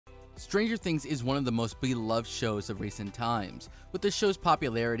Stranger Things is one of the most beloved shows of recent times. With the show's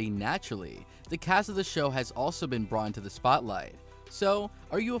popularity naturally, the cast of the show has also been brought into the spotlight. So,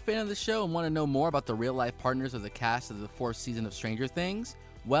 are you a fan of the show and want to know more about the real-life partners of the cast of the 4th season of Stranger Things?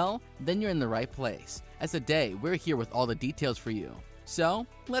 Well, then you're in the right place, as today we're here with all the details for you. So,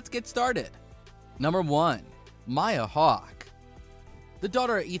 let's get started. Number 1. Maya Hawke. The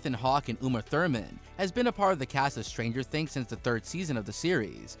daughter of Ethan Hawke and Uma Thurman has been a part of the cast of Stranger Things since the 3rd season of the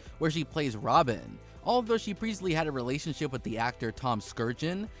series, where she plays Robin. Although she previously had a relationship with the actor Tom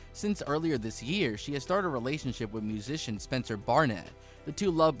Sturgeon, since earlier this year she has started a relationship with musician Spencer Barnett. The two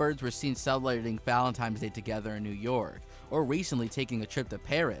lovebirds were seen celebrating Valentine's Day together in New York, or recently taking a trip to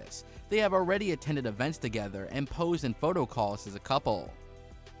Paris. They have already attended events together and posed in photo calls as a couple.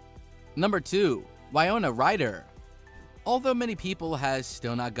 Number 2. Winona Ryder. Although many people has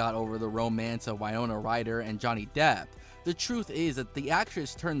still not got over the romance of Winona Ryder and Johnny Depp, the truth is that the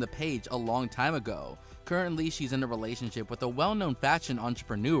actress turned the page a long time ago. Currently, she's in a relationship with a well-known fashion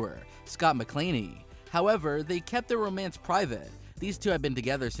entrepreneur, Scott McClaney. However, they kept their romance private. These two have been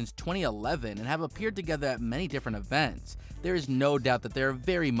together since 2011 and have appeared together at many different events. There is no doubt that they are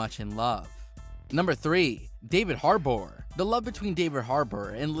very much in love. Number 3. David Harbour. The love between David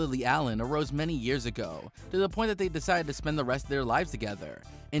Harbour and Lily Allen arose many years ago, to the point that they decided to spend the rest of their lives together.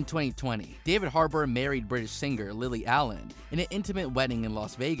 In 2020, David Harbour married British singer Lily Allen in an intimate wedding in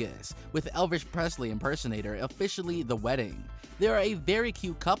Las Vegas, with Elvis Presley impersonator officially the wedding. They are a very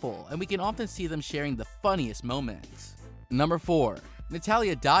cute couple, and we can often see them sharing the funniest moments. Number 4.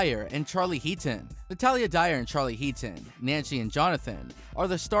 Natalia Dyer and Charlie Heaton. Natalia Dyer and Charlie Heaton, Nancy and Jonathan, are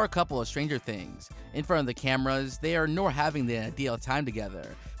the star couple of Stranger Things. In front of the cameras, they are nor having the ideal time together,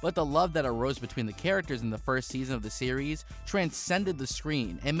 but the love that arose between the characters in the first season of the series transcended the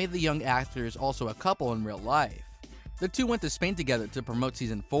screen and made the young actors also a couple in real life. The two went to Spain together to promote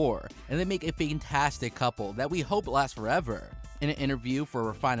season 4, and they make a fantastic couple that we hope lasts forever. In an interview for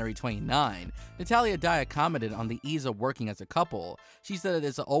Refinery 29, Natalia Dyer commented on the ease of working as a couple. She said it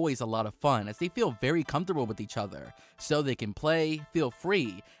is always a lot of fun as they feel very comfortable with each other, so they can play, feel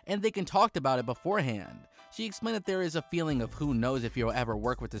free, and they can talk about it beforehand. She explained that there is a feeling of who knows if you'll ever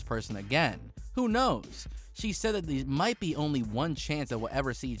work with this person again. Who knows? She said that there might be only one chance that we'll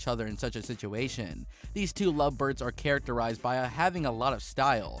ever see each other in such a situation. These two lovebirds are characterized by having a lot of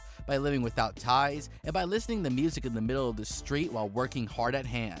style, by living without ties, and by listening to music in the middle of the street while working hard at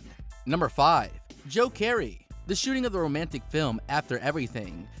hand. Number 5. Joe Carey. The shooting of the romantic film After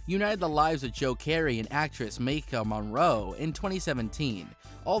Everything united the lives of Joe Carey and actress Maika Monroe in 2017.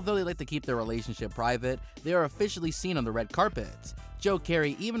 Although they like to keep their relationship private, they are officially seen on the red carpets. Joe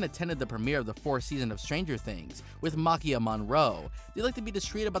Carey even attended the premiere of the 4th season of Stranger Things with Maika Monroe. They like to be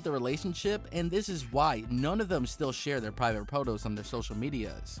discreet about their relationship, and this is why none of them still share their private photos on their social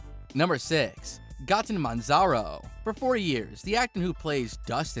medias. Number 6. Gaten Manzaro. For 4 years, the actor who plays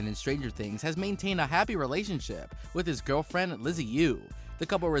Dustin in Stranger Things has maintained a happy relationship with his girlfriend Lizzie Yu. The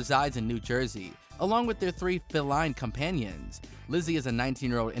couple resides in New Jersey, along with their 3 feline companions. Lizzie is a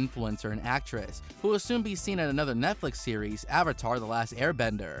 19-year-old influencer and actress who will soon be seen in another Netflix series, Avatar: The Last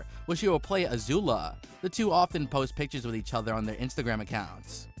Airbender, where she will play Azula. The two often post pictures with each other on their Instagram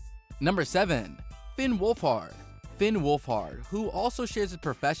accounts. Number 7. Finn Wolfhard. Finn Wolfhard, who also shares his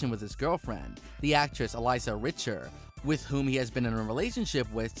profession with his girlfriend, the actress Eliza Richer, with whom he has been in a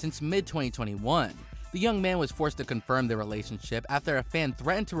relationship with since mid-2021. The young man was forced to confirm their relationship after a fan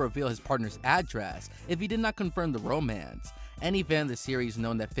threatened to reveal his partner's address if he did not confirm the romance. Any fan of the series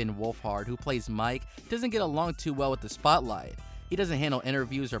knows that Finn Wolfhard, who plays Mike, doesn't get along too well with the spotlight. He doesn't handle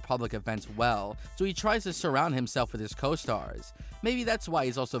interviews or public events well, so he tries to surround himself with his co-stars. Maybe that's why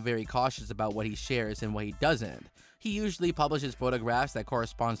he's also very cautious about what he shares and what he doesn't. He usually publishes photographs that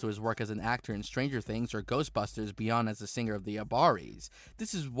corresponds to his work as an actor in Stranger Things or Ghostbusters Beyond as the singer of the Abaris.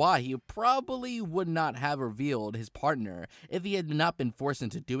 This is why he probably would not have revealed his partner if he had not been forced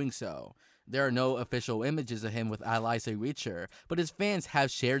into doing so. There are no official images of him with Eliza Richer, but his fans have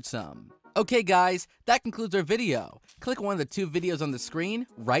shared some. Okay guys, that concludes our video. Click one of the 2 videos on the screen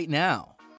right now.